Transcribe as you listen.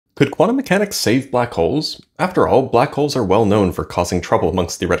Could quantum mechanics save black holes? After all, black holes are well known for causing trouble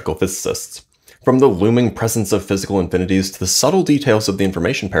amongst theoretical physicists. From the looming presence of physical infinities to the subtle details of the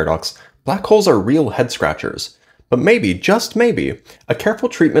information paradox, black holes are real head-scratchers. But maybe, just maybe, a careful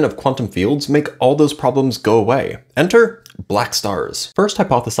treatment of quantum fields make all those problems go away. Enter black stars. First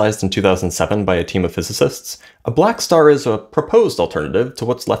hypothesized in 2007 by a team of physicists, a black star is a proposed alternative to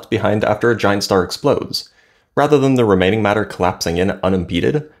what's left behind after a giant star explodes. Rather than the remaining matter collapsing in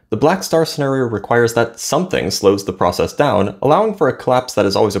unimpeded, the black star scenario requires that something slows the process down, allowing for a collapse that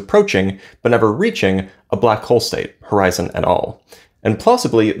is always approaching, but never reaching, a black hole state, horizon and all. And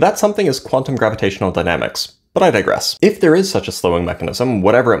plausibly, that something is quantum gravitational dynamics. But I digress. If there is such a slowing mechanism,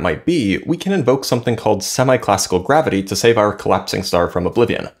 whatever it might be, we can invoke something called semi-classical gravity to save our collapsing star from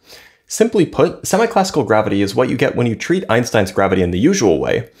oblivion. Simply put, semi-classical gravity is what you get when you treat Einstein's gravity in the usual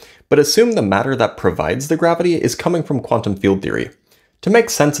way, but assume the matter that provides the gravity is coming from quantum field theory. To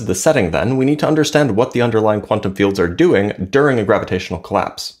make sense of the setting then, we need to understand what the underlying quantum fields are doing during a gravitational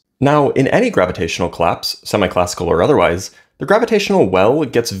collapse. Now, in any gravitational collapse, semi-classical or otherwise, the gravitational well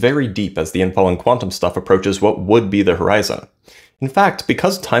gets very deep as the infalling quantum stuff approaches what would be the horizon. In fact,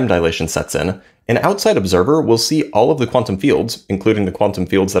 because time dilation sets in, an outside observer will see all of the quantum fields, including the quantum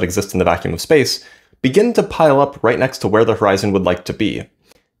fields that exist in the vacuum of space, begin to pile up right next to where the horizon would like to be.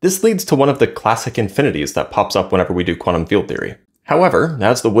 This leads to one of the classic infinities that pops up whenever we do quantum field theory. However,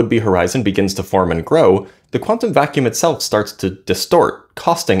 as the would-be horizon begins to form and grow, the quantum vacuum itself starts to distort,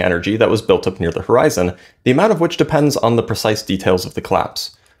 costing energy that was built up near the horizon, the amount of which depends on the precise details of the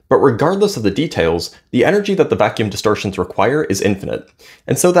collapse. But regardless of the details, the energy that the vacuum distortions require is infinite,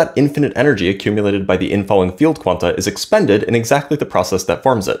 and so that infinite energy accumulated by the infalling field quanta is expended in exactly the process that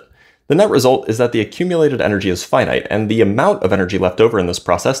forms it. The net result is that the accumulated energy is finite, and the amount of energy left over in this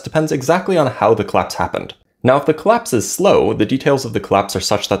process depends exactly on how the collapse happened. Now, if the collapse is slow, the details of the collapse are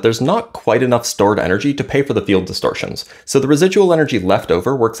such that there's not quite enough stored energy to pay for the field distortions, so the residual energy left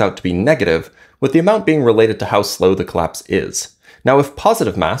over works out to be negative, with the amount being related to how slow the collapse is. Now, if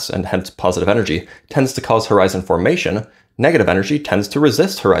positive mass, and hence positive energy, tends to cause horizon formation, negative energy tends to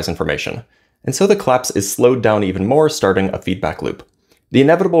resist horizon formation, and so the collapse is slowed down even more, starting a feedback loop. The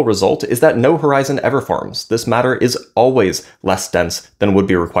inevitable result is that no horizon ever forms. This matter is always less dense than would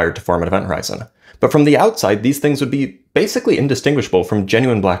be required to form an event horizon. But from the outside, these things would be basically indistinguishable from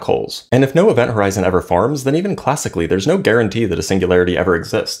genuine black holes. And if no event horizon ever forms, then even classically, there's no guarantee that a singularity ever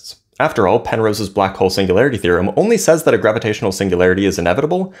exists. After all, Penrose's black hole singularity theorem only says that a gravitational singularity is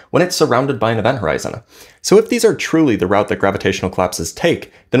inevitable when it's surrounded by an event horizon. So if these are truly the route that gravitational collapses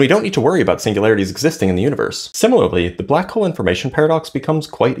take, then we don't need to worry about singularities existing in the universe. Similarly, the black hole information paradox becomes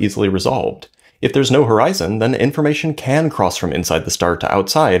quite easily resolved. If there's no horizon, then information can cross from inside the star to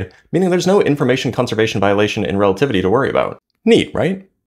outside, meaning there's no information conservation violation in relativity to worry about. Neat, right?